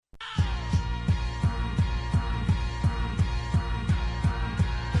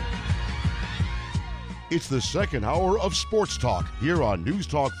It's the second hour of Sports Talk here on News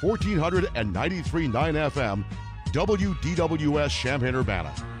Talk 1493.9 FM, WDWS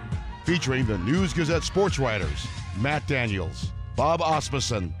Champaign-Urbana. Featuring the News-Gazette sports writers, Matt Daniels, Bob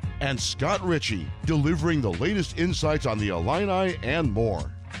Asmussen, and Scott Ritchie, delivering the latest insights on the Illini and more.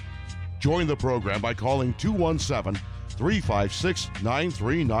 Join the program by calling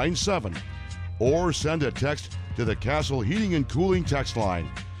 217-356-9397 or send a text to the Castle Heating and Cooling text line,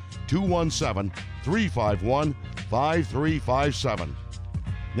 217-351-5357.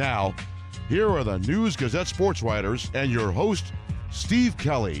 Now, here are the News-Gazette sports writers and your host, Steve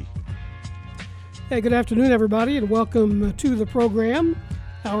Kelly. Hey, good afternoon, everybody, and welcome to the program.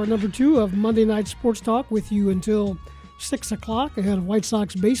 Hour number 2 of Monday Night Sports Talk with you until 6 o'clock ahead of White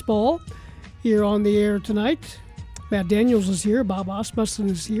Sox baseball here on the air tonight. Matt Daniels is here. Bob Asmussen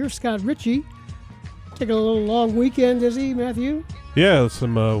is here. Scott Ritchie taking a little long weekend, is he, Matthew? Yeah,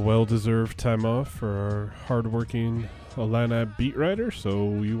 some well-deserved time off for our hardworking Illini beat writer,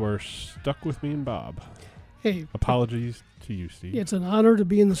 so you are stuck with me and Bob. Hey, apologies to you, Steve. It's an honor to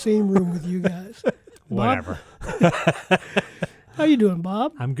be in the same room with you guys. Whatever. How you doing,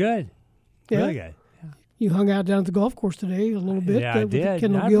 Bob? I'm good. Yeah? Really good. Yeah. You hung out down at the golf course today a little bit. Yeah, I did. With the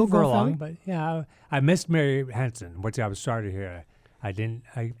Kendall Not Gill for golf long, outing. but yeah, I missed Mary Henson, which I was sorry to hear.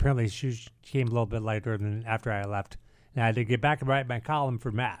 Apparently she came a little bit later than after I left. And I had to get back and write my column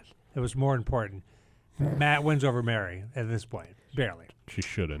for Matt. It was more important. Matt wins over Mary at this point, barely. She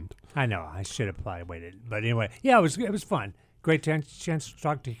shouldn't. I know. I should have probably waited. But anyway, yeah, it was fun. Great chance to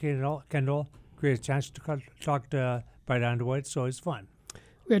talk to Kendall. Great chance to talk to Brett Underwood. So it was fun.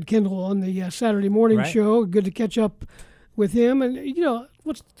 We had Kendall on the Saturday morning show. Good to catch up with him. And, you know,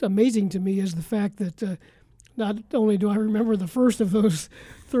 what's amazing to me is the fact that not only do I remember the first of those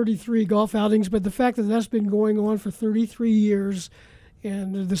 33 golf outings, but the fact that that's been going on for 33 years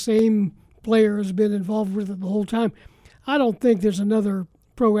and the same player has been involved with it the whole time. I don't think there's another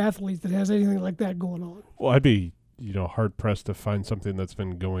pro athlete that has anything like that going on. Well, I'd be, hard-pressed to find something that's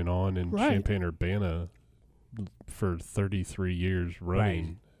been going on in Champaign-Urbana for 33 years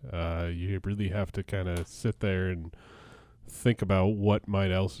running. Right. You really have to kind of sit there and think about what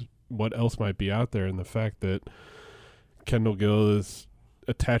else might be out there, and the fact that Kendall Gill has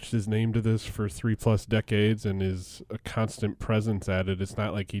attached his name to this for 3+ decades and is a constant presence at it. It's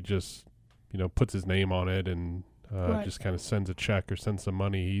not like he just, puts his name on it and just kind of sends a check or sends some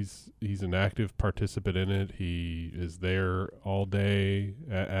money. He's an active participant in it. He is there all day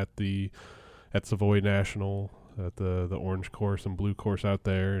at Savoy National, at the orange course and blue course out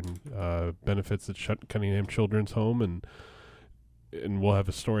there, and benefits at Cunningham Children's Home, and we'll have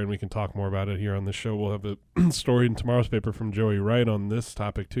a story, and we can talk more about it here on the show. We'll have a story in tomorrow's paper from Joey Wright on this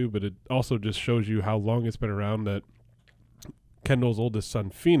topic too, but it also just shows you how long it's been around that Kendall's oldest son,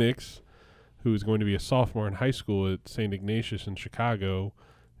 Phoenix, who is going to be a sophomore in high school at St. Ignatius in Chicago,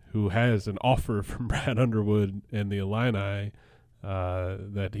 who has an offer from Brad Underwood and the Illini,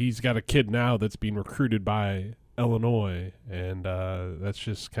 that he's got a kid now that's being recruited by Illinois, and that's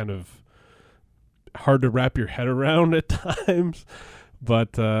just kind of hard to wrap your head around at times.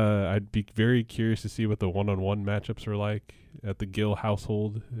 But I'd be very curious to see what the one-on-one matchups are like at the Gill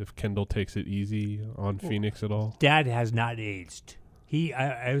household, if Kendall takes it easy on Phoenix at all. Dad has not aged.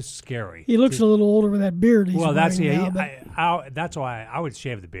 It was scary. He looks a little older with that beard he's that's now, that's why I would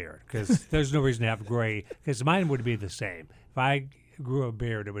shave the beard, because there's no reason to have gray, because mine would be the same. If I grew a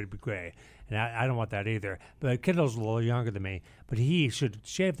beard, it would be gray, and I don't want that either. But Kendall's a little younger than me, but he should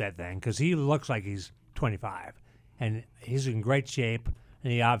shave that thing, because he looks like he's 25, and he's in great shape,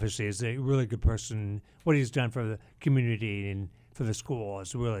 and he obviously is a really good person. What he's done for the community and for the school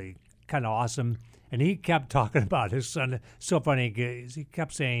is really kind of awesome. And he kept talking about his son. So funny. He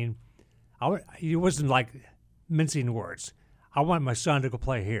kept saying, he wasn't like mincing words. I want my son to go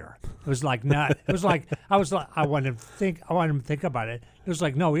play here. It was like not. It was like I want him to think. I want him to think about it. It was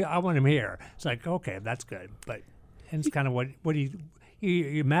like, no, I want him here. It's like, okay, that's good. But and it's kind of what you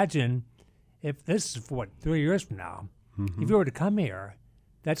imagine if this is 3 years from now. Mm-hmm. If you were to come here,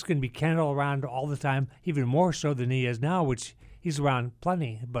 that's going to be Kendall around all the time, even more so than he is now, which he's around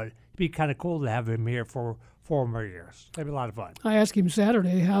plenty. But it'd be kind of cool to have him here for 4 more years. That'd be a lot of fun. I asked him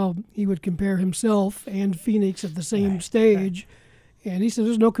Saturday how he would compare himself and Phoenix at the same stage, and he said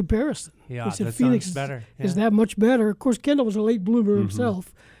there's no comparison. Yeah, he said that Phoenix sounds better. is that much better. Of course, Kendall was a late bloomer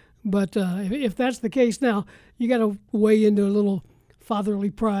himself, but if that's the case now, you got to weigh into a little fatherly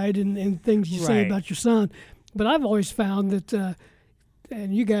pride and things you say about your son. But I've always found that,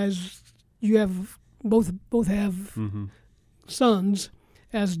 and you guys, you have both have sons,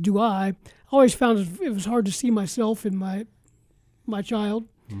 as do I. Always found it was hard to see myself in my child,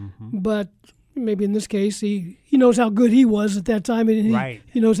 but maybe in this case, he knows how good he was at that time, and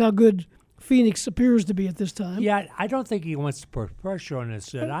he knows how good Phoenix appears to be at this time. Yeah, I don't think he wants to put pressure on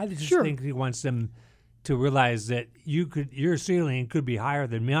us. I just think he wants them to realize that your ceiling could be higher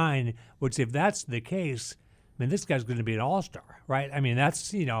than mine, which if that's the case, I mean, this guy's going to be an all-star, right? I mean,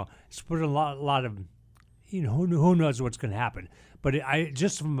 that's, it's put a lot of, who knows what's going to happen. But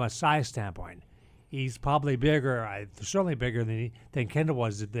just from a size standpoint, he's probably bigger, certainly bigger than Kendall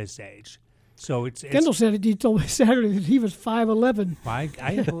was at this age. So Kendall said it. He told me Saturday that he was 5'11". I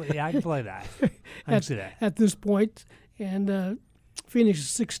can play that. I can see that at this point, and Phoenix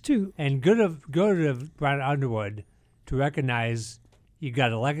is 6'2". And good of Brad Underwood to recognize you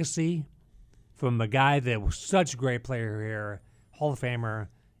got a legacy from a guy that was such a great player here, Hall of Famer,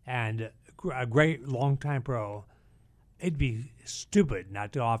 and a great longtime pro. It'd be stupid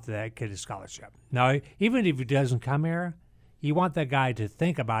not to offer that kid a scholarship. Now, even if he doesn't come here, you want that guy to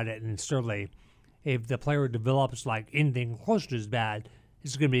think about it, and certainly if the player develops like anything close to as bad,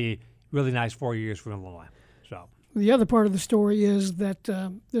 it's going to be really nice 4 years for Illinois. So the other part of the story is that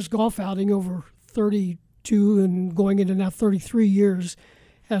this golf outing over 32 and going into now 33 years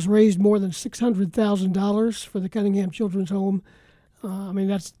has raised more than $600,000 for the Cunningham Children's Home. I mean,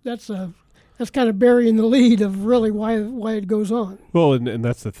 that's kind of burying the lead of really why it goes on. Well, and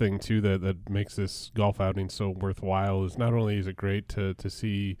that's the thing, too, that makes this golf outing so worthwhile is not only is it great to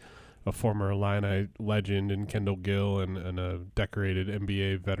see a former Illini legend in Kendall Gill and a decorated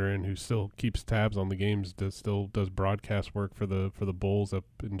NBA veteran who still keeps tabs on the games, still does broadcast work for the Bulls up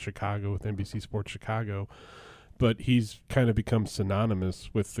in Chicago with NBC Sports Chicago. But he's kind of become synonymous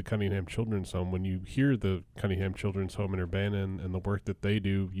with the Cunningham Children's Home. When you hear the Cunningham Children's Home in Urbana and the work that they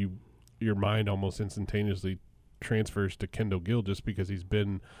do, your mind almost instantaneously transfers to Kendall Gill just because he's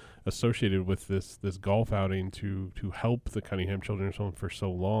been associated with this golf outing to help the Cunningham Children's Home for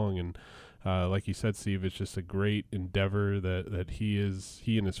so long. And like you said, Steve, it's just a great endeavor that he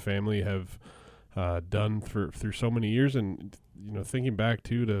and his family have done through so many years. And thinking back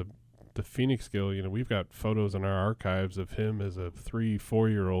to Phoenix Gill, we've got photos in our archives of him as a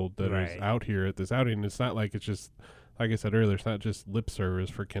 3-4-year-old that is out here at this outing. It's not like it's just, like I said earlier, it's not just lip service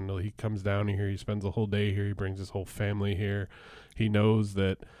for Kendall. He comes down here, he spends a whole day here, he brings his whole family here. He knows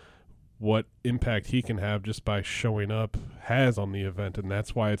that what impact he can have just by showing up has on the event, and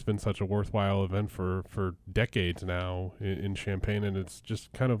that's why it's been such a worthwhile event for decades now in Champaign. And it's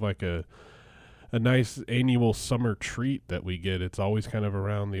just kind of like a nice annual summer treat that we get. It's always kind of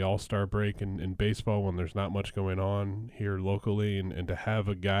around the All-Star break in baseball when there's not much going on here locally, and to have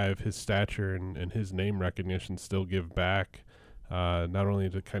a guy of his stature and his name recognition still give back not only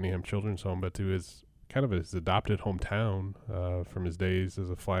to Cunningham Children's Home but to his adopted hometown from his days as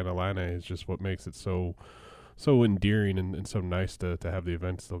a Flying Illini is just what makes it so endearing and so nice to have the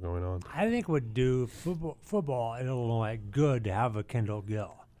event still going on. I think it would do football in Illinois good to have a Kendall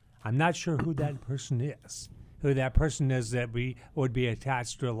Gill. I'm not sure who that person is that we would be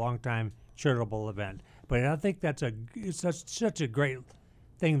attached to a long-time charitable event. But I think it's such a great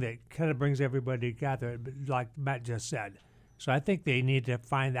thing that kind of brings everybody together, like Matt just said. So I think they need to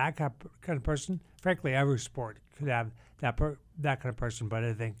find that kind of person. Frankly, every sport could have that kind of person, but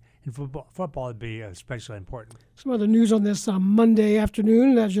I think in football would be especially important. Some other news on this Monday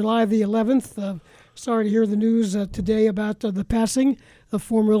afternoon, July the 11th. Sorry to hear the news today about the passing of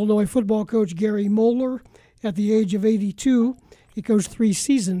former Illinois football coach Gary Moeller at the age of 82. He coached 3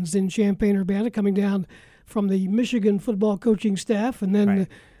 seasons in Champaign-Urbana, coming down from the Michigan football coaching staff, and then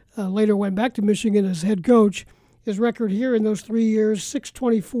later went back to Michigan as head coach. His record here in those 3 years,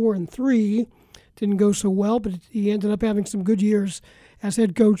 6-24-3. Didn't go so well, but he ended up having some good years as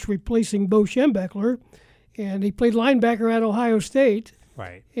head coach, replacing Bo Schembechler. And he played linebacker at Ohio State.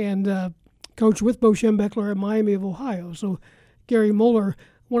 Right. And coached with Bo Schembechler at Miami of Ohio. So Gary Moeller,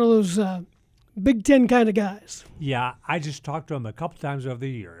 one of those Big Ten kind of guys. Yeah, I just talked to him a couple times over the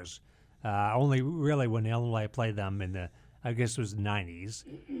years. Only really when Illinois played them in the, I guess it was the 90s,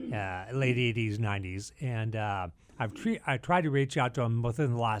 late 80s, 90s. And I tried to reach out to him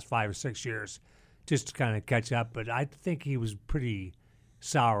within the last 5 or 6 years just to kind of catch up. But I think he was pretty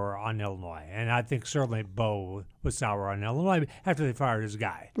sour on Illinois. And I think certainly Bo was sour on Illinois after they fired his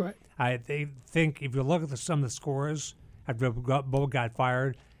guy. Right. I think if you look at some of the scores after Bo got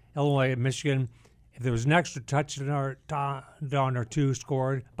fired, Illinois and Michigan, if there was an extra touchdown or 2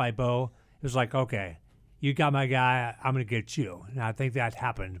 scored by Bo, it was like, okay, you got my guy, I'm going to get you. And I think that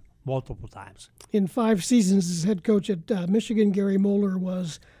happened multiple times. In 5 seasons as head coach at Michigan, Gary Moeller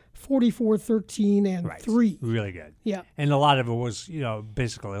was 44-13-3. Really good. Yeah. And a lot of it was,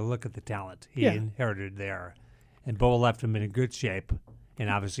 basically look at the talent he inherited there. And Bo left him in a good shape. and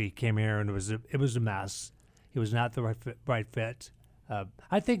obviously he came here and it was a mess. He was not the right fit.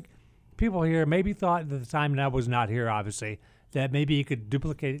 I think people here maybe thought at the time, and I was not here, obviously, that maybe he could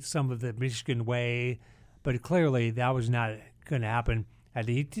duplicate some of the Michigan way, but clearly that was not going to happen. And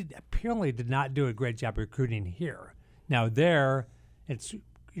he apparently did not do a great job recruiting here. Now there, it's,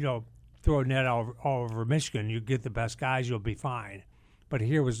 throw a net all over Michigan. You get the best guys, you'll be fine. But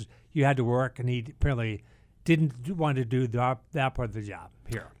here you had to work, and he apparently didn't want to do that part of the job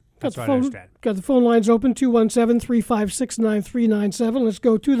here. That's what I understand. Got the phone lines open, 217-356-9397. Let's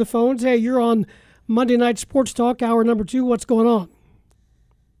go to the phones. Hey, you're on Monday Night Sports Talk, hour number 2. What's going on?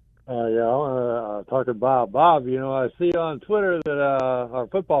 I talked to Bob. Bob, I see on Twitter that our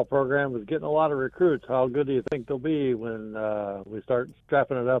football program is getting a lot of recruits. How good do you think they'll be when we start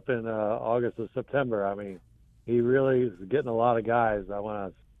strapping it up in August or September? I mean, he really is getting a lot of guys. I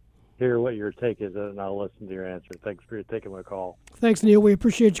want to hear what your take is, and I'll listen to your answer. Thanks for taking my call. Thanks, Neil. We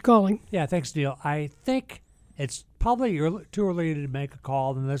appreciate you calling. Yeah, thanks, Neil. I think it's probably too early to make a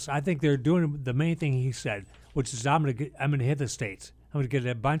call on this. I think they're doing the main thing he said, which is I'm gonna hit the states. I'm going to get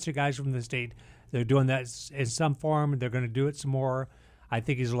a bunch of guys from the state. They're doing that in some form. They're going to do it some more. I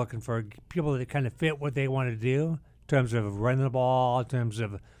think he's looking for people that kind of fit what they want to do in terms of running the ball, in terms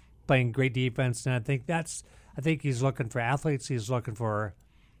of playing great defense. And I think he's looking for athletes. He's looking for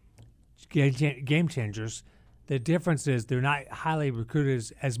game changers. The difference is they're not highly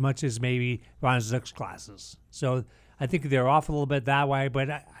recruited as much as maybe Ron Zook's classes. So I think they're off a little bit that way, but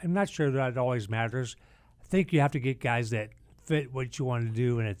I'm not sure that always matters. I think you have to get guys that fit what you want to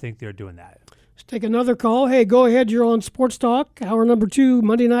do, and I think they're doing that. Let's take another call. Hey, go ahead. You're on Sports Talk, hour number 2,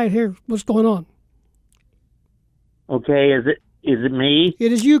 Monday night here. What's going on? Okay, is it me?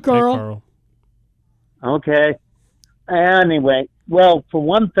 It is you, Carl. Hey, Carl. Okay. Anyway, well, for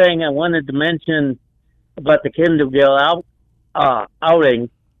one thing, I wanted to mention about the Kendallville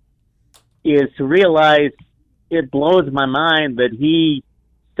outing is to realize it blows my mind that he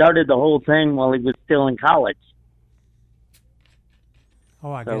started the whole thing while he was still in college.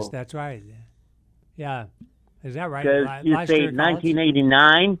 Oh, I guess that's right. Yeah. Is that right? Because you say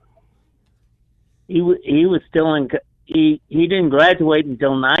 1989, he was still in. He didn't graduate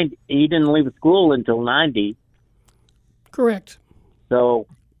until 90. He didn't leave school until 90. Correct. So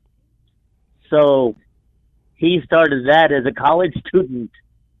he started that as a college student.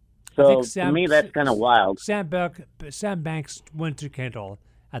 So to me, that's kind of wild. Sam Banks went to Kendall,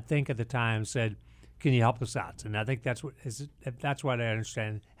 I think at the time, said, "Can you help us out?" And I think that's what I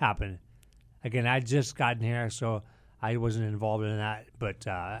understand happened. Again, I just gotten here, so I wasn't involved in that. But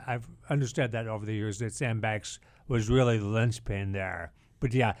I've understood that over the years that Sam Banks was really the linchpin there.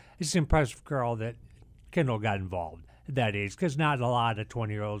 But yeah, it's impressive, Carl, that Kendall got involved at that age, because not a lot of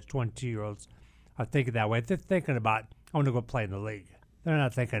 20-year-olds, 22-year-olds are thinking that way. They're thinking about, I want to go play in the league. They're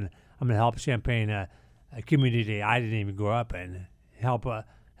not thinking, I'm going to help Champaign, a community I didn't even grow up in, help a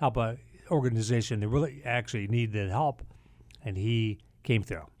organization that really actually needed help, and he came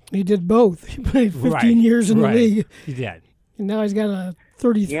through. He did both. He played 15 years in the league. He did. And now he's got a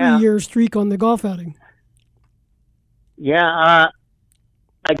 33-year streak on the golf outing. Yeah,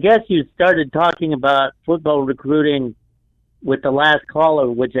 I guess you started talking about football recruiting with the last caller,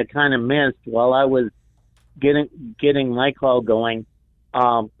 which I kind of missed while I was getting my call going.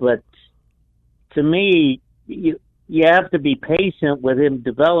 But to me, you have to be patient with him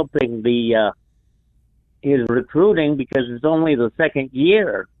developing his recruiting, because it's only the second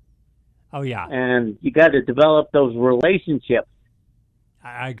year. Oh, yeah. And you got to develop those relationships.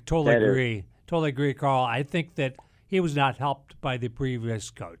 I totally agree. Totally agree, Carl. I think that he was not helped by the previous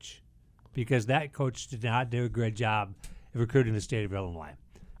coach, because that coach did not do a great job of recruiting the state of Illinois.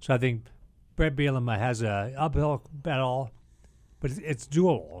 So I think Brett Bielema has an uphill battle, but it's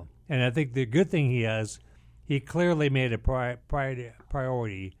doable. And I think the good thing he clearly made a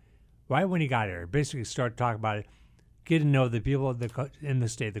priority right when he got here. Basically started talking about it, getting to know the people in the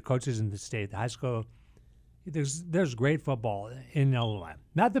state, the coaches in the state, the high school. There's great football in Illinois.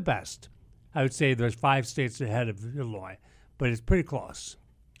 Not the best. I would say there's 5 states ahead of Illinois, but it's pretty close.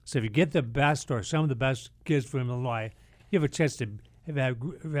 So if you get the best or some of the best kids from Illinois, you have a chance to have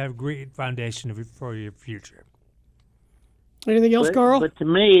a great foundation for your future. Anything else, Carl? But to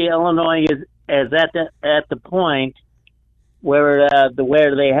me, Illinois is at the point where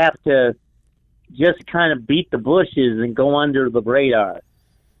they have to just kind of beat the bushes and go under the radar.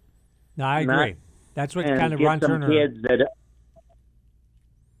 No, I agree. That's what kind of Ron Turner. Kids that.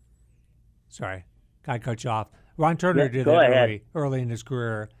 Sorry, I cut you off. Ron Turner did that early in his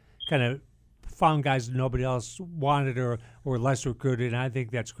career, kind of found guys that nobody else wanted or less recruited, and I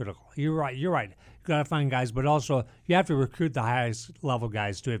think that's critical. You're right. You got to find guys, but also you have to recruit the highest level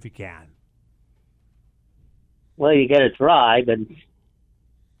guys too if you can. Well, you got to try, but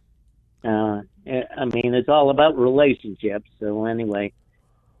I mean, it's all about relationships. So anyway,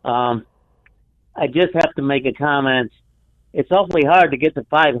 I just have to make a comment. It's awfully hard to get to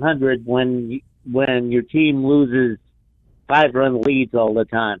 500 when your team loses 5-run leads all the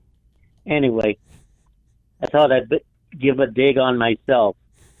time. Anyway, I thought I'd give a dig on myself.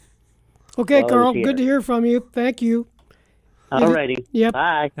 Okay, Carl, good to hear from you. Thank you. All righty. Yep.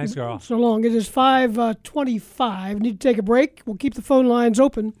 Bye. Thanks, Carl. So long. It is 5:25. Need to take a break. We'll keep the phone lines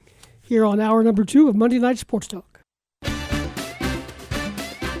open here on hour number 2 of Monday Night Sports Talk.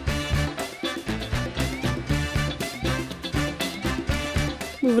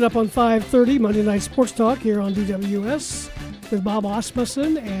 Moving up on 5:30, Monday Night Sports Talk here on DWS with Bob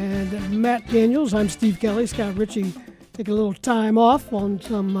Asmussen and Matt Daniels. I'm Steve Kelly. Scott Ritchie taking a little time off on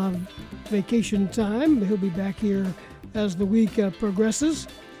some vacation time. He'll be back here as the week progresses.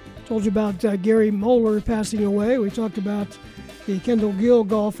 Told you about Gary Moeller passing away. We talked about the Kendall Gill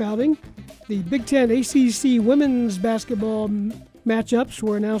golf outing. The Big Ten ACC women's basketball matchups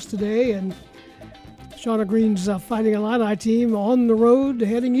were announced today, and Shauna Green's Fighting Illini team on the road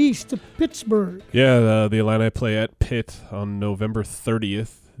heading east to Pittsburgh. Yeah, the Illini play at Pitt on November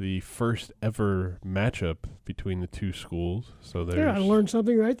 30th, the first ever matchup between the two schools. So I learned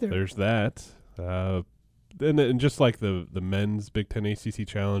something right there. There's that. And just like the men's Big Ten ACC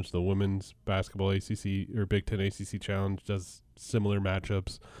Challenge, the women's basketball ACC or Big Ten ACC Challenge does similar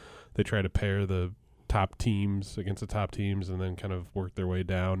matchups. They try to pair the top teams against the top teams and then kind of work their way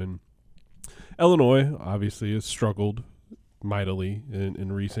down. And Illinois obviously has struggled mightily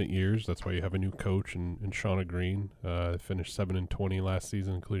in recent years. That's why you have a new coach in Shauna Green. Finished 7-20 last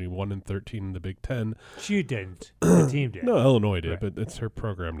season, including 1-13 in the Big Ten. She didn't. The team did. No, Illinois did, Right. but it's her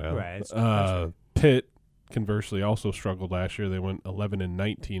program now. Right. That's right. Pitt, conversely, also struggled last year. They went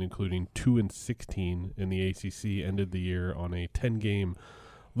 11-19, including 2-16 in the ACC. Ended the year on a 10-game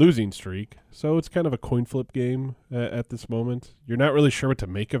losing streak. So it's kind of a coin flip game at this moment. You're not really sure what to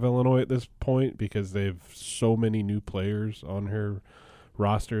make of Illinois at this point because they've so many new players on her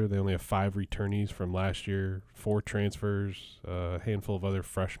roster. They only have 5 returnees from last year, 4 transfers, a handful of other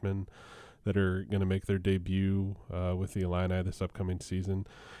freshmen that are going to make their debut with the Illini this upcoming season.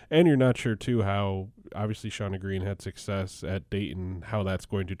 And you're not sure, too, how obviously Shauna Green had success at Dayton, how that's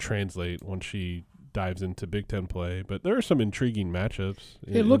going to translate once she dives into Big Ten play. But there are some intriguing matchups.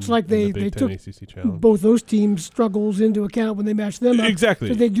 It looks like they took ACC Challenge. Both those teams' struggles into account when they matched them up. Exactly.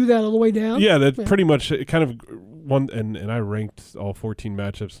 Did they do that all the way down? Yeah, that pretty much kind of one. And I ranked all 14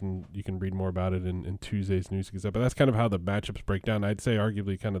 matchups, and you can read more about it in Tuesday's News-Gazette. But that's kind of how the matchups break down. I'd say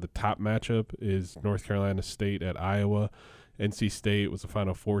arguably kind of the top matchup is North Carolina State at Iowa. NC State was the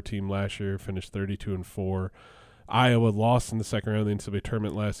Final Four team last year, finished 32-4. Iowa lost in the second round of the NCAA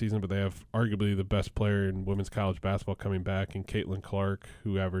tournament last season, but they have arguably the best player in women's college basketball coming back in Caitlin Clark,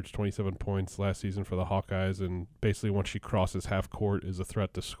 who averaged 27 points last season for the Hawkeyes, and basically once she crosses half court is a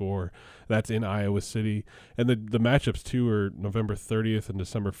threat to score. That's in Iowa City. And the matchups, too, are November 30th and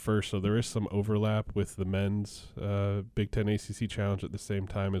December 1st, so there is some overlap with the men's Big Ten ACC Challenge at the same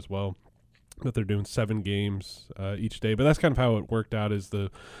time as well. That they're doing 7 games each day. But that's kind of how it worked out is the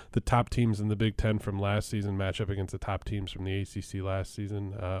top teams in the Big Ten from last season match up against the top teams from the ACC last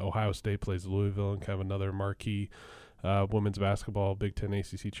season. Ohio State plays Louisville in kind of another marquee women's basketball Big Ten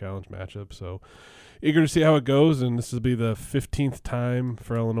ACC Challenge matchup. So eager to see how it goes, and this will be the 15th time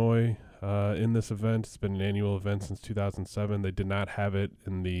for Illinois in this event. It's been an annual event since 2007. They did not have it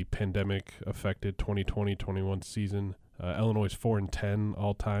in the pandemic-affected 2020-21 season. Illinois is 4-10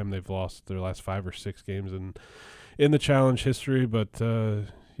 all time. They've lost their last 5 or 6 games in the challenge history, but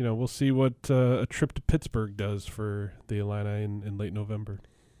we'll see what a trip to Pittsburgh does for the Illini in late November.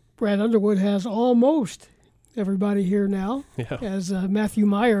 Brad Underwood has almost everybody here now, as Matthew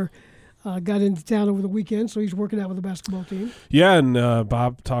Meyer got into town over the weekend, so he's working out with the basketball team. Yeah, and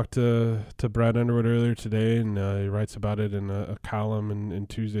Bob talked to Brad Underwood earlier today, and he writes about it in a column in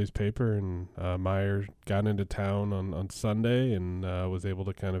Tuesday's paper. And Meyer got into town on Sunday and was able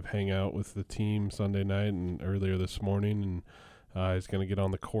to kind of hang out with the team Sunday night and earlier this morning. And he's going to get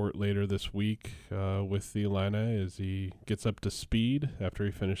on the court later this week with the Illini as he gets up to speed after he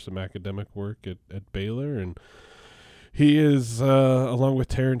finished some academic work at Baylor. And he is, along with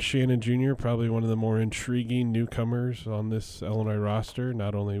Terrence Shannon Jr., probably one of the more intriguing newcomers on this Illinois roster,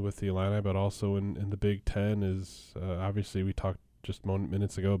 not only with the Illini but also in the Big Ten. Is obviously we talked just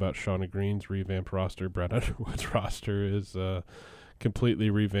minutes ago about Shauna Green's revamped roster. Brad Underwood's roster is completely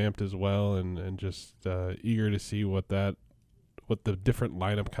revamped as well, and just eager to see what the different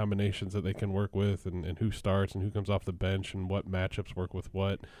lineup combinations that they can work with, and who starts and who comes off the bench and what matchups work with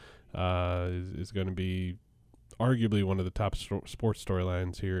what is going to be arguably one of the top sports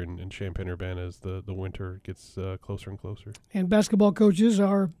storylines here in Champaign-Urbana as the winter gets closer and closer. And basketball coaches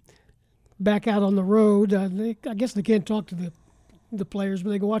are back out on the road. I guess they can't talk to the players,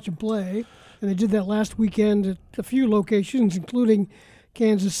 but they can watch them play. And they did that last weekend at a few locations, including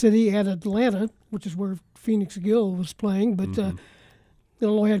Kansas City and Atlanta, which is where Phoenix Gill was playing. But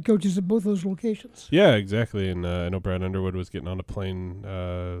Illinois had coaches at both those locations. Yeah, exactly. And I know Brad Underwood was getting on a plane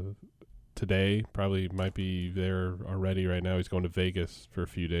today, probably might be there already right now. He's going to Vegas for a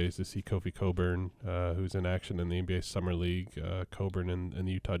few days to see Kofi Cockburn, who's in action in the NBA Summer League. Cockburn and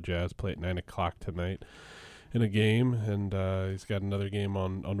the Utah Jazz play at 9 o'clock tonight in a game, and he's got another game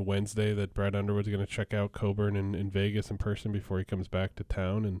on Wednesday that Brad Underwood's going to check out Cockburn in Vegas in person before he comes back to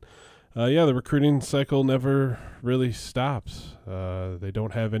town. And the recruiting cycle never really stops. They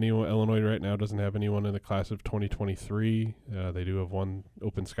don't have anyone. Illinois right now doesn't have anyone in the class of 2023. They do have one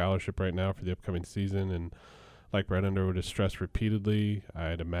open scholarship right now for the upcoming season, and like Brad Underwood has stressed repeatedly,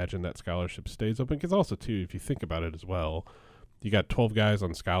 I'd imagine that scholarship stays open. Because also, too, if you think about it as well, you got 12 guys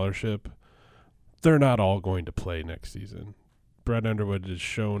on scholarship. They're not all going to play next season. Brad Underwood has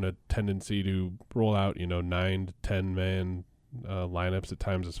shown a tendency to roll out, 9 to 10 man lineups at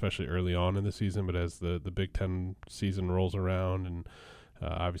times, especially early on in the season. But as the Big Ten season rolls around and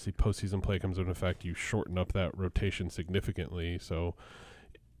obviously postseason play comes into effect, you shorten up that rotation significantly. So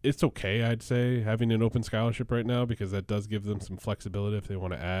it's okay, I'd say, having an open scholarship right now, because that does give them some flexibility if they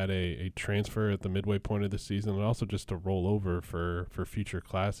want to add a transfer at the midway point of the season, and also just to roll over for future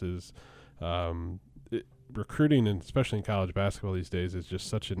classes. Recruiting, and especially in college basketball these days, is just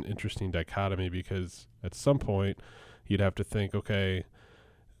such an interesting dichotomy, because at some point you'd have to think, okay,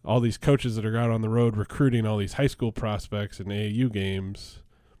 all these coaches that are out on the road recruiting all these high school prospects in AAU games,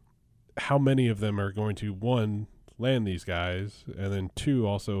 how many of them are going to, one, land these guys, and then two,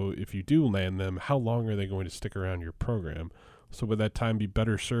 also, if you do land them, how long are they going to stick around your program? So would that time be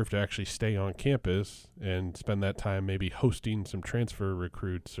better served to actually stay on campus and spend that time maybe hosting some transfer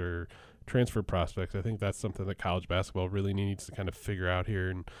recruits or transfer prospects? I think that's something that college basketball really needs to kind of figure out here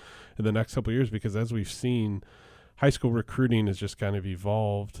in the next couple of years, because as we've seen, high school recruiting has just kind of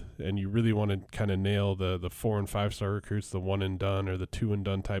evolved, and you really want to kind of nail the 4- and 5-star recruits, the one-and-done or the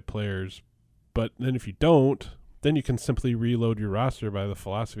two-and-done type players. But then if you don't, then you can simply reload your roster by the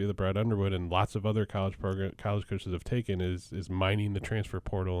philosophy that Brad Underwood and lots of other college coaches have taken, is mining the transfer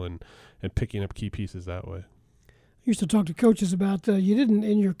portal and picking up key pieces that way. I used to talk to coaches about you didn't,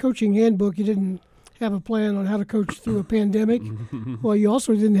 in your coaching handbook, you didn't have a plan on how to coach through a pandemic. Well, you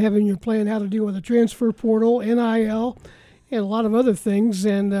also didn't have in your plan how to deal with a transfer portal, NIL, and a lot of other things.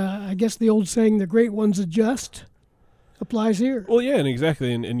 And I guess the old saying, the great ones adjust, applies here. Well, yeah, and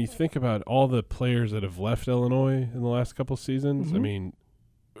exactly. And you think about all the players that have left Illinois in the last couple seasons. Mm-hmm. I mean,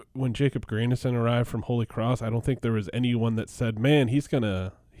 when Jacob Grandison arrived from Holy Cross, I don't think there was anyone that said, man, he's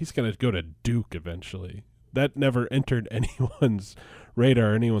gonna go to Duke eventually. That never entered anyone's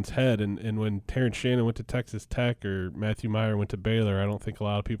radar, anyone's head. And when Terrence Shannon went to Texas Tech or Matthew Meyer went to Baylor, I don't think a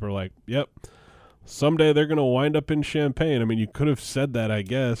lot of people are like, yep, someday they're going to wind up in Champaign. I mean, you could have said that, I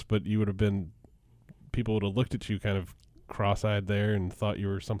guess, but people would have looked at you kind of cross-eyed there and thought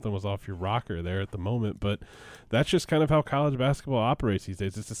something was off your rocker there at the moment. But that's just kind of how college basketball operates these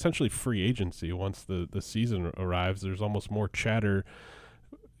days. It's essentially free agency. Once the season arrives, there's almost more chatter,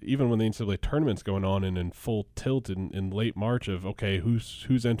 even when the NCAA tournament's going on and in full tilt in late March, of, okay,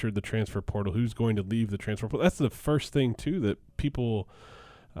 who's entered the transfer portal, who's going to leave the transfer portal. That's the first thing, too, that people,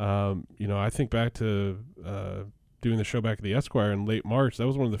 I think back to doing the show back at the Esquire in late March. That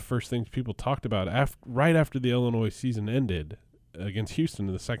was one of the first things people talked about right after the Illinois season ended against Houston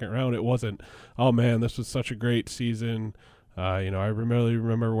in the second round. It wasn't, oh, man, this was such a great season. I really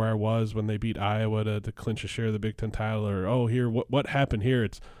remember where I was when they beat Iowa to clinch a share of the Big Ten title. Or, oh, here, what happened here?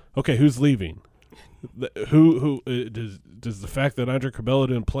 It's, okay, who's leaving? Who does the fact that Andre Cabello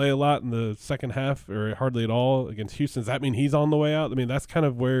didn't play a lot in the second half or hardly at all against Houston, does that mean he's on the way out? I mean, that's kind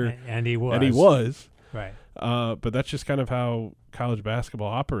of where and he was. And he was. Right. But that's just kind of how college basketball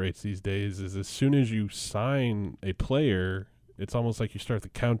operates these days, is as soon as you sign a player, it's almost like you start the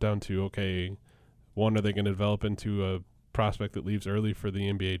countdown to, okay, one, are they going to develop into a prospect that leaves early for the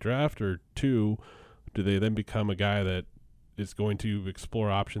NBA draft, or two, do they then become a guy that is going to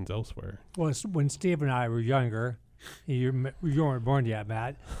explore options elsewhere? Well, when Steve and I were younger, you weren't born yet,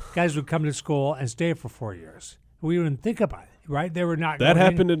 Matt, guys would come to school and stay for 4 years. We wouldn't think about it. right? They were not. That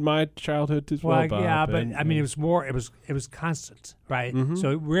happened in my childhood as well, Bob. Yeah, but I mean, it was more. It was constant, right? Mm-hmm.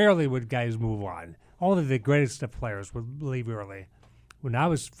 So rarely would guys move on. Only the greatest of players would leave early. When I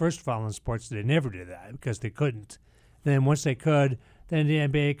was first following sports, they never did that because they couldn't. Then once they could, then the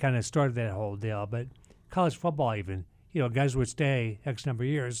NBA kind of started that whole deal. But college football, even, guys would stay X number of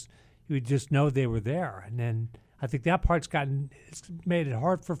years. You would just know they were there. And then I think that part's it's made it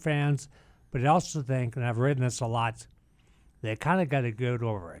hard for fans. But I also think, and I've written this a lot, they kind of got to get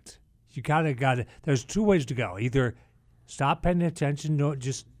over it. You kind of got to. There's two ways to go. Either stop paying attention,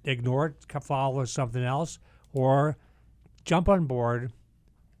 just ignore it, follow something else, or jump on board,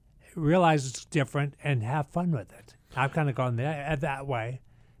 realize it's different, and have fun with it. I've kind of gone that way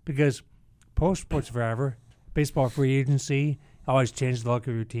because post-sports forever, baseball free agency, always change the look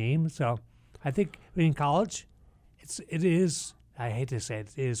of your team. So I think in college, it is, I hate to say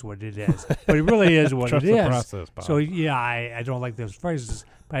it is what it is, but it really is what it is. Trust the process, Bob. So, yeah, I don't like those phrases,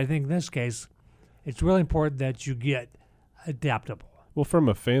 but I think in this case, it's really important that you get adaptable. Well, from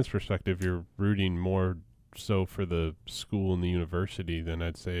a fan's perspective, you're rooting more so for the school and the university than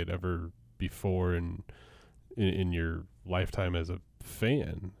I'd say it ever before in your lifetime as a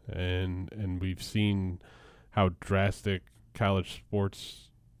fan. And we've seen how drastic college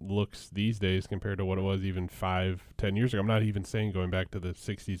sports looks these days compared to what it was even 5-10 years ago. I'm not even saying going back to the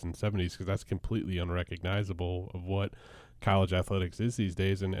 60s and 70s because that's completely unrecognizable of what college athletics is these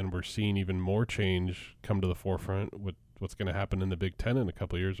days. And we're seeing even more change come to the forefront with what's going to happen in the Big Ten in a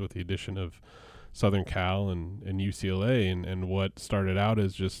couple of years with the addition of Southern Cal and UCLA, and what started out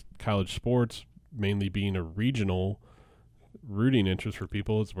as just college sports mainly being a regional rooting interest for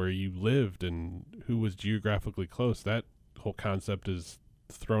people is where you lived and who was geographically close. That whole concept is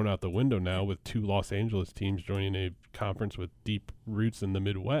thrown out the window now with 2 Los Angeles teams joining a conference with deep roots in the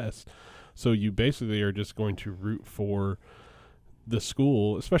Midwest. So you basically are just going to root for the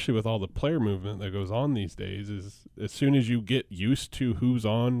school, especially with all the player movement that goes on these days. Is as soon as you get used to who's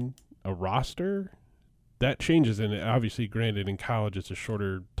on a roster, that changes. And obviously, granted, in college it's a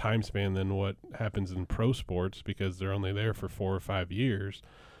shorter time span than what happens in pro sports because they're only there for 4 or 5 years.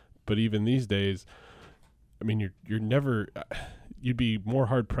 But even these days, I mean, you're never you'd be more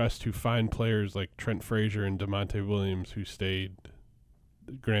hard pressed to find players like Trent Frazier and DeMonte Williams who stayed.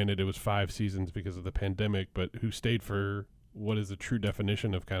 Granted, it was 5 seasons because of the pandemic, but who stayed for what is the true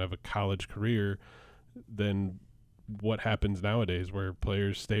definition of kind of a college career than what happens nowadays, where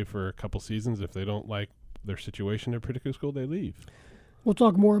players stay for a couple seasons. If they don't like their situation at a particular school, they leave. We'll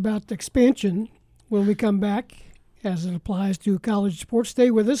talk more about the expansion when we come back as it applies to college sports. Stay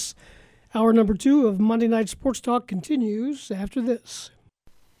with us. Hour number 2 of Monday Night Sports Talk continues after this.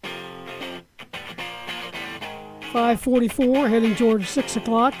 5:44, heading towards 6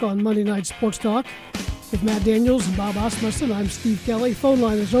 o'clock on Monday Night Sports Talk with Matt Daniels and Bob Asmussen. I'm Steve Kelly. Phone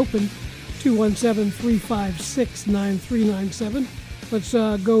line is open, 217-356-9397. Let's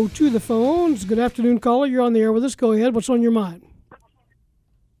go to the phones. Good afternoon, caller. You're on the air with us. Go ahead. What's on your mind?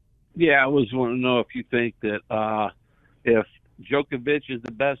 Yeah, I was wanting to know if you think that if Djokovic is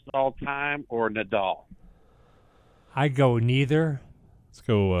the best all time or Nadal. I go neither. Let's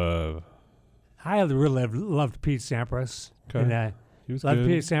go. I really loved Pete Sampras. Okay. And, he was loved good.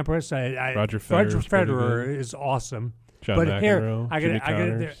 Pete Sampras. Roger Federer is awesome. John but McEnroe, here, I Jimmy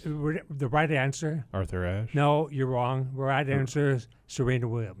get Connors, the right answer. Arthur Ashe. No, you're wrong. The right answer is Serena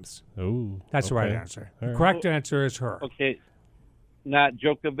Williams. Oh, that's the right okay. answer. All The right. correct answer is her. Okay, not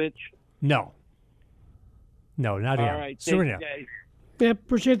Djokovic. No, not him. All right, Serena. thanks, guys. Yeah,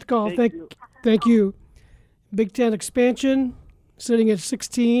 appreciate the call. Thank Thank you. Big Ten expansion sitting at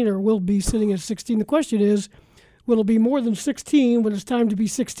 16, or will be sitting at 16. The question is, will it be more than 16 when it's time to be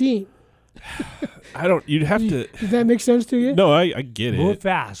 16? You'd have to. Does that make sense to you? No, I get it. Move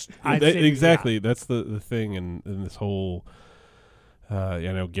fast. Exactly. That's the thing in this whole. I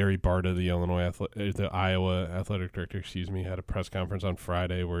know Gary Barta, the Iowa athletic director, had a press conference on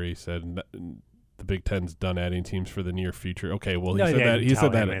Friday where he said the Big Ten's done adding teams for the near future. Okay, well he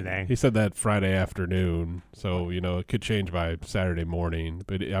said that Friday afternoon, so it could change by Saturday morning,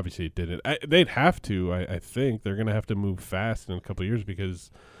 but obviously it didn't. They'd have to. I think they're going to have to move fast in a couple of years because.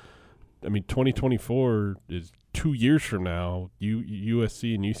 2024 is 2 years from now.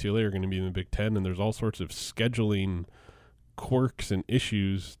 USC and UCLA are going to be in the Big Ten, and there's all sorts of scheduling quirks and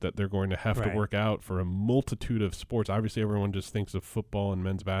issues that they're going to have to work out for a multitude of sports. Obviously, everyone just thinks of football and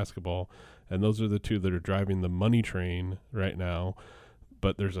men's basketball, and those are the two that are driving the money train right now.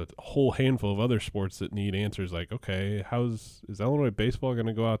 But there's a whole handful of other sports that need answers. Like, okay, is Illinois baseball going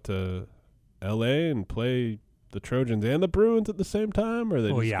to go out to L.A. and play the Trojans and the Bruins at the same time? Or are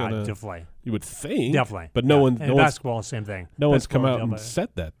they just gonna, definitely. You would think. Definitely. But no one. And basketball, same thing. No one's come out and said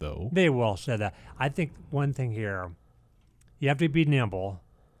that, though. They will say that. I think one thing here, you have to be nimble,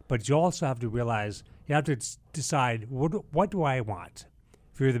 but you also have to realize you have to decide, what do I want?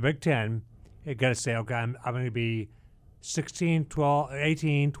 If you're the Big Ten, you got to say, okay, I'm going to be 16, 12,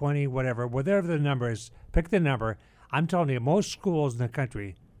 18, 20, whatever the number is. Pick the number. I'm telling you, most schools in the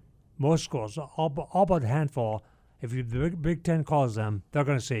country, all but a handful, if the Big Ten calls them, they're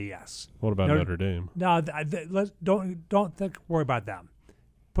going to say yes. What about Notre Dame? No, don't worry about them.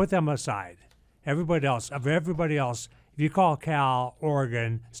 Put them aside. Everybody else, if you call Cal,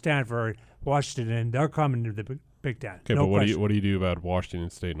 Oregon, Stanford, Washington, they're coming to the Big Ten. Okay, but what do you do about Washington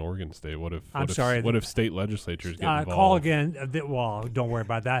State and Oregon State? What if state legislatures get involved? Call again. Well, don't worry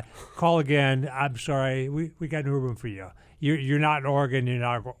about that. Call again. I'm sorry, we got no room for you. You're not in Oregon.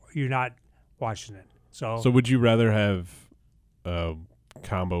 You're not Washington. So would you rather have a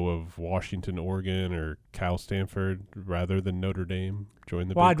combo of Washington, Oregon, or Cal, Stanford rather than Notre Dame join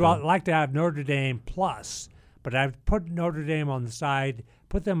the Big Ten? I'd like to have Notre Dame plus, but I've put Notre Dame on the side,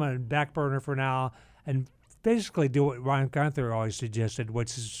 put them on the back burner for now, and basically do what Ryan Gunther always suggested,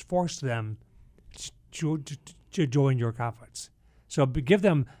 which is force them to join your conference. So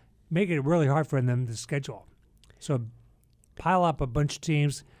make it really hard for them to schedule. So pile up a bunch of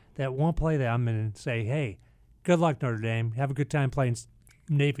teams that won't play them and say, hey, good luck, Notre Dame. Have a good time playing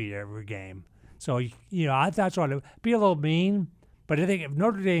Navy every game. So, I thought so. To be a little mean, but I think if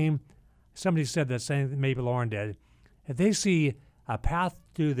Notre Dame, somebody said that same thing, maybe Lauren did, if they see a path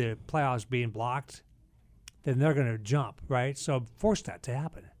to the playoffs being blocked, then they're going to jump, right? So force that to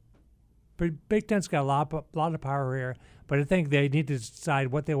happen. But Big Ten's got a lot of power here, but I think they need to decide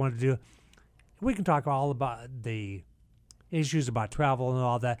what they want to do. We can talk all about the issues about travel and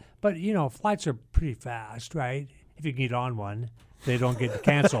all that, but, flights are pretty fast, right? If you can get on one, they don't get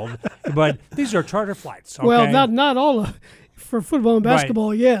canceled. But these are charter flights, okay? Well, not all for football and basketball,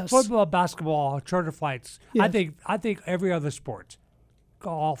 right. Yes. Football, basketball, charter flights. Yes. I think every other sport.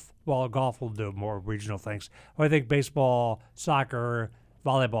 Golf will do more regional things. Or I think baseball, soccer,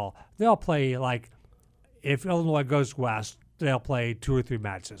 volleyball, they'll play, like, if Illinois goes west, they'll play 2 or 3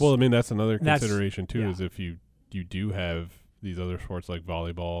 matches. Well, I mean, that's another consideration, too, is if you do have these other sports like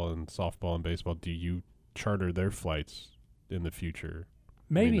volleyball and softball and baseball, do you charter their flights in the future?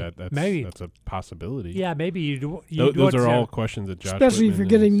 Maybe. I mean, maybe. That's a possibility. Yeah, maybe you do. Those are all questions that Josh especially Whitman if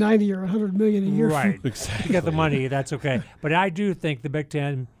you're getting 90 or 100 million a year. Right. Exactly. You get the money, that's okay. But I do think the Big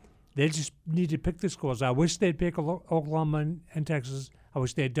Ten, they just need to pick the schools. I wish they'd pick Oklahoma and Texas. I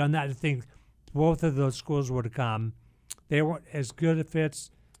wish they had done that. I think both of those schools would have come. They weren't as good at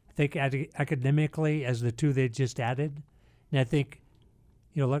fits, I think, academically as the 2 they just added. And I think,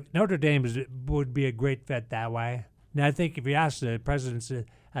 look, Notre Dame would be a great fit that way. And I think if you ask the presidents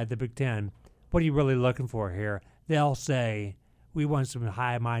at the Big Ten, what are you really looking for here? They'll say, we want some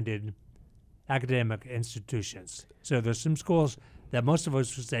high-minded academic institutions. So there's some schools that most of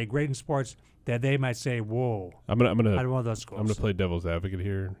us would say great in sports that they might say, whoa, I'm gonna I don't want those schools. I'm gonna play devil's advocate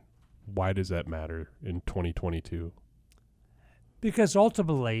here. Why does that matter in 2022? Because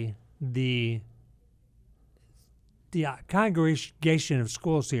ultimately, the congregation of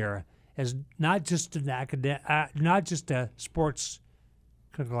schools here is not just not just a sports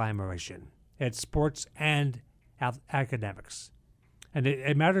conglomeration. It's sports and academics, and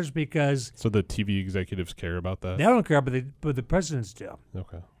it matters because. So the TV executives care about that? They don't care, but the presidents do.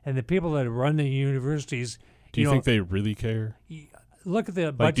 Okay. And the people that run the universities. Do you think they really care? Look at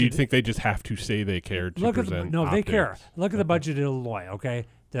the budget. Like, do you think they just have to say they care to present No, optics? they care. Look at the budget in Illinois, okay?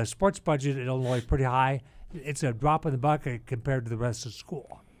 The sports budget in Illinois is pretty high. It's a drop in the bucket compared to the rest of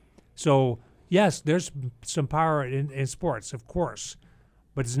school. So, yes, there's some power in sports, of course,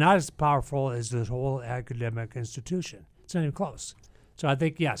 but it's not as powerful as the whole academic institution. It's not even close. So I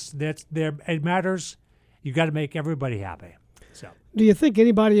think, yes, it matters. You got to make everybody happy. So. Do you think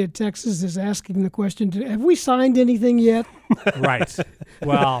anybody at Texas is asking the question, have we signed anything yet? Right.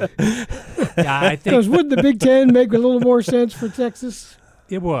 Well, yeah, I think. Because wouldn't the Big Ten make a little more sense for Texas?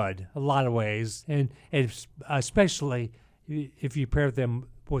 It would, a lot of ways, and especially if you pair them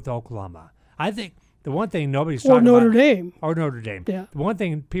with Oklahoma. I think the one thing nobody's talking about. Or Notre Dame. Yeah. The one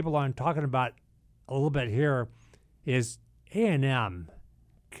thing people aren't talking about a little bit here is A&M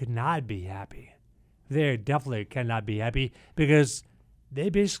could not be happy. They definitely cannot be happy because they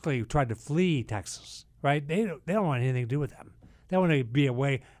basically tried to flee Texas, right? They don't want anything to do with them. They want to be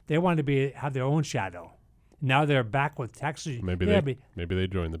away. They want to have their own shadow. Now they're back with Texas. Maybe they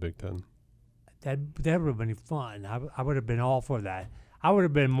join the Big Ten. That would have been fun. I would have been all for that. I would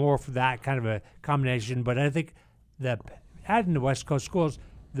have been more for that kind of a combination. But I think adding the West Coast schools,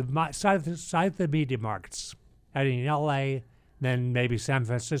 side of the media markets, adding L.A., then maybe San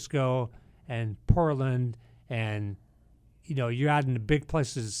Francisco and Portland, and you're adding the big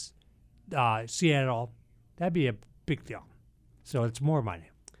places, Seattle. That'd be a big deal. So it's more money.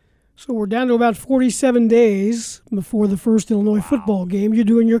 So we're down to about 47 days before the first Illinois football game. You're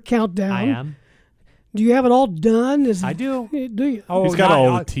doing your countdown. I am. Do you have it all done? I do. Do you? Oh, he's got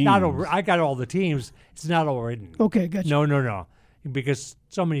all the teams. I got all the teams. It's not all written. Okay, gotcha. No. Because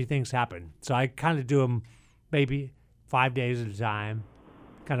so many things happen. So I kind of do them maybe 5 days at a time,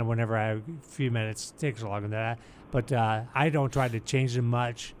 kind of whenever I have a few minutes. It takes longer than that. But I don't try to change them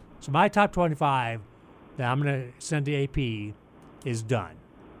much. So my top 25 that I'm going to send to AP is done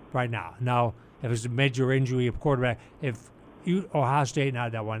right now. Now, if it's a major injury of quarterback, if Ohio State, now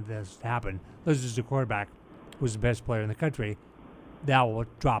that one has happened, loses the quarterback, who's the best player in the country, that will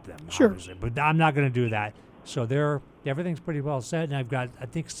drop them. Sure. Obviously. But I'm not going to do that. So everything's pretty well set, and I've got, I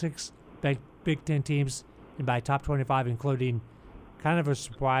think, 6 Big Ten teams in my top 25, including kind of a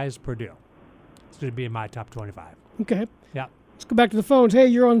surprise Purdue. It's going to be in my top 25. Okay. Yeah. Let's go back to the phones. Hey,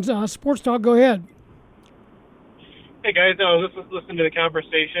 you're on Sports Talk. Go ahead. Hey, guys. I was listening to the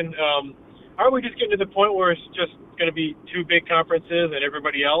conversation. Aren't we just getting to the point where it's just going to be 2 big conferences and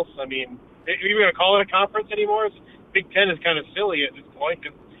everybody else? I mean, are you going to call it a conference anymore? Big Ten is kind of silly at this point,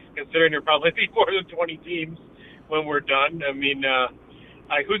 considering there'll probably be more than 20 teams when we're done. I mean,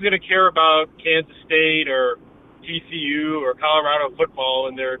 who's going to care about Kansas State or TCU or Colorado football,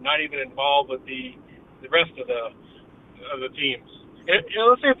 and they're not even involved with the rest of the teams? And,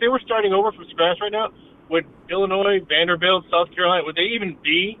 let's say if they were starting over from scratch right now, would Illinois, Vanderbilt, South Carolina, would they even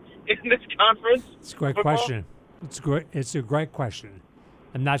be in this conference? It's a great question. It's a great question.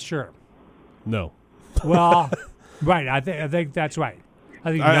 I'm not sure. No. Well, right. I think that's right.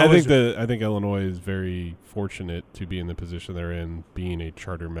 I think Illinois is very fortunate to be in the position they're in, being a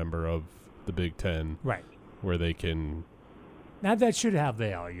charter member of the Big Ten, right, where they can. Now that should have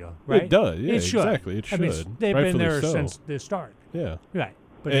value, right? It does. Yeah, it should. Exactly. It should. I mean, they've been there since the start. Yeah. Right.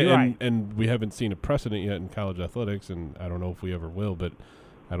 But you're right. And we haven't seen a precedent yet in college athletics, and I don't know if we ever will, but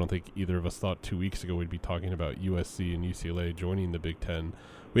I don't think either of us thought 2 weeks ago we'd be talking about USC and UCLA joining the Big Ten.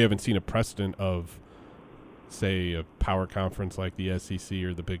 We haven't seen a precedent of, say, a power conference like the SEC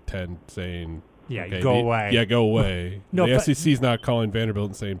or the Big Ten saying, go away. Yeah, go away. No, the SEC's not calling Vanderbilt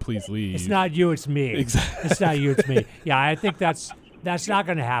and saying, please leave. It's not you, it's me. Exactly. It's not you, it's me. Yeah, I think that's not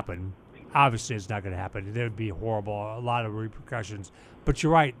going to happen. Obviously, it's not going to happen. There would be horrible, a lot of repercussions. But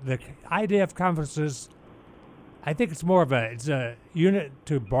you're right. The idea of conferences, I think it's more of it's a unit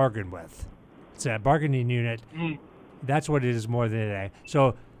to bargain with. It's a bargaining unit. That's what it is more than anything.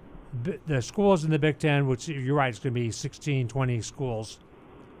 So the schools in the Big Ten, which you're right, it's going to be 16, 20 schools.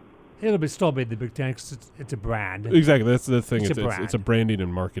 It'll still be the Big Ten because it's a brand. Exactly. That's the thing. It's a branding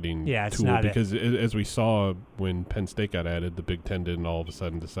and marketing tool because as we saw when Penn State got added, the Big Ten didn't all of a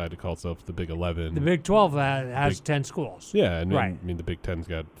sudden decide to call itself the Big 11. The Big 12 has 10 schools. Yeah. And right. I mean, the Big Ten's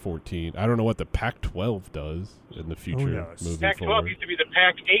got 14. I don't know what the Pac-12 does in the future moving Pac-12 forward. used to be the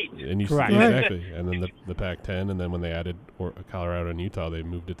Pac-8. And correct. Exactly. And then the Pac-10. And then when they added Colorado and Utah, they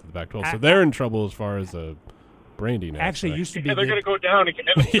moved it to the Pac-12. So they're in trouble as far as a branding actually used to be they're going to go down again.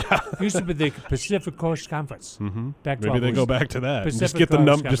 Used to be the Pacific Coast Conference. Mm-hmm. Maybe they go back to that. And just get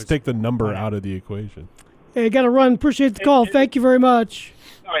just take the number out of the equation. Hey, got to run. Appreciate the call. Thank you very much.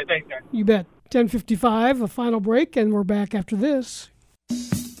 All right, thanks, guys. You bet. 10:55, a final break, and we're back after this.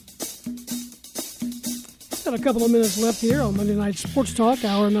 Got a couple of minutes left here on Monday Night Sports Talk,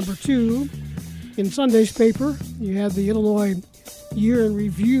 hour number 2. In Sunday's paper, you have the Illinois Year in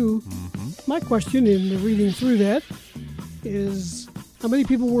Review. My question in reading through that is how many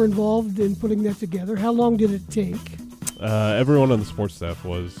people were involved in putting that together? How long did it take? Everyone on the sports staff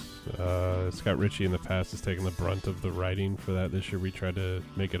was. Scott Ritchie in the past has taken the brunt of the writing for that. This year we tried to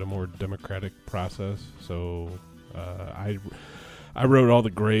make it a more democratic process. So I wrote all the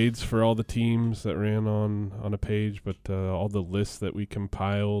grades for all the teams that ran on a page, but all the lists that we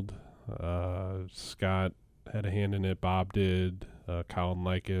compiled, Scott had a hand in it. Bob did. Colin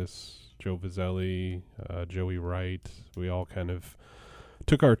Likas, Joe Vizzelli, Joey Wright. We all kind of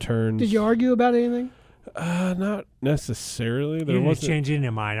took our turns. Did you argue about anything? Not necessarily. You didn't change your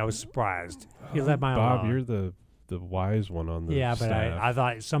mind. I was surprised. You let mine Bob, alone. you're the wise one on the staff. But I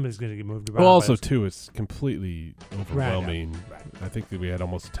thought somebody's going to get moved around. Well, also, too, it's completely overwhelming. Right. I think that we had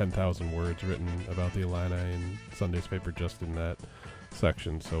almost 10,000 words written about the Illini in Sunday's paper just in that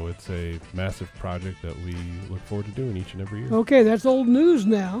section. So it's a massive project that we look forward to doing each and every year. Okay, that's old news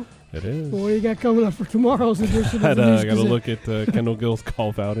now. It is. Well, what do you got coming up for tomorrow's edition of the News-Gazette? I got to look at Kendall Gill's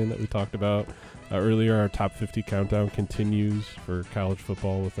golf outing that we talked about earlier. Our top 50 countdown continues for college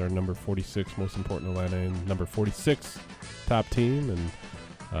football with our number 46 most important Atlanta and number 46 top team,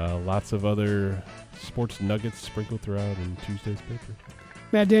 and lots of other sports nuggets sprinkled throughout in Tuesday's paper.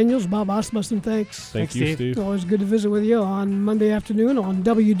 Matt Daniels, Bob Asmussen, thanks. Thank you, Steve. Always good to visit with you on Monday afternoon on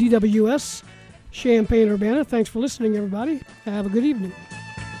WDWS, Champaign-Urbana. Thanks for listening, everybody. Have a good evening.